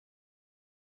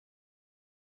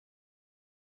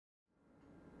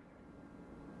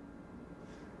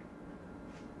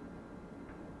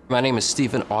My name is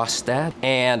Stephen Austad,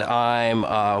 and I'm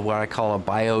what I call a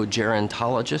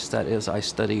biogerontologist. That is, I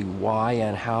study why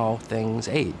and how things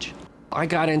age. I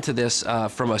got into this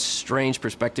from a strange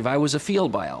perspective. I was a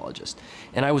field biologist,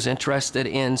 and I was interested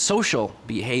in social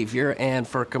behavior, and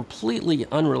for completely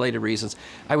unrelated reasons,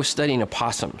 I was studying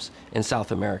opossums in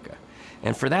South America.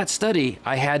 And for that study,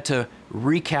 I had to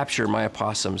recapture my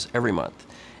opossums every month.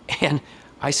 And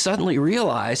I suddenly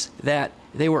realized that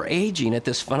they were aging at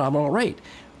this phenomenal rate.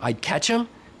 I'd catch them,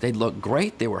 they'd look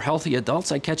great, they were healthy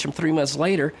adults. I'd catch them 3 months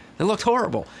later, they looked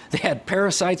horrible. They had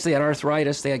parasites, they had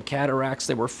arthritis, they had cataracts,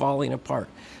 they were falling apart.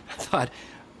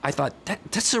 I thought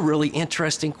that's a really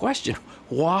interesting question.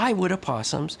 Why would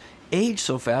opossums age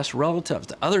so fast relative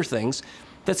to other things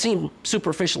that seem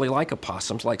superficially like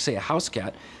opossums, like say a house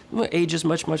cat, ages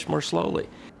much, much more slowly?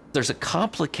 There's a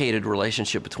complicated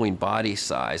relationship between body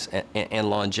size and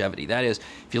longevity. That is,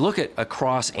 if you look at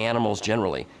across animals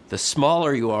generally, the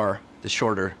smaller you are, the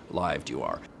shorter lived you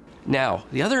are. Now,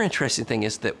 the other interesting thing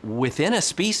is that within a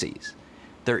species,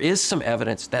 there is some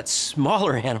evidence that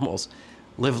smaller animals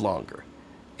live longer.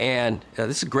 And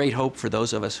this is great hope for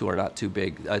those of us who are not too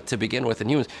big to begin with in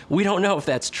humans. We don't know if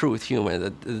that's true with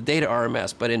humans. The data are a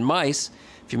mess. But in mice,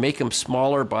 if you make them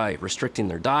smaller by restricting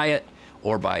their diet,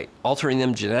 or by altering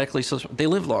them genetically, so they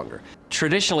live longer.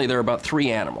 Traditionally, there are about 3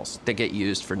 animals that get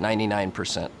used for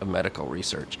 99% of medical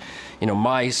research. You know,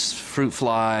 mice, fruit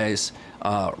flies,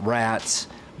 rats.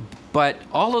 But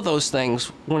all of those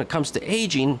things, when it comes to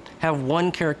aging, have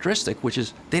one characteristic, which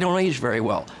is they don't age very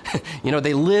well. You know,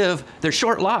 they're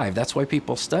short-lived. That's why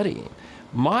people study them.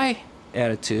 My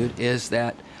attitude is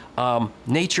that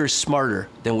nature is smarter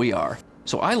than we are.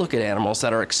 So I look at animals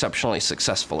that are exceptionally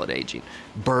successful at aging.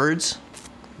 Birds,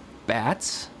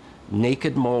 bats,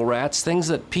 naked mole rats, things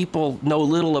that people know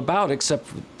little about except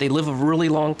they live a really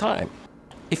long time.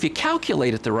 If you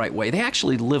calculate it the right way, they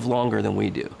actually live longer than we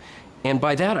do. And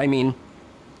by that I mean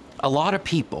a lot of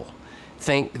people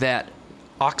think that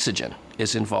oxygen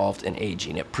is involved in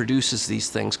aging. It produces these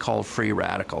things called free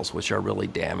radicals, which are really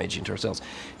damaging to our cells.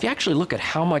 If you actually look at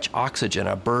how much oxygen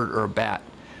a bird or a bat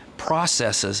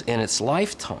processes in its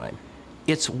lifetime,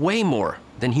 it's way more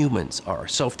than humans are.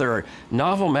 So if there are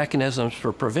novel mechanisms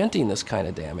for preventing this kind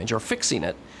of damage or fixing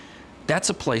it,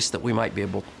 that's a place that we might be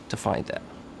able to find that.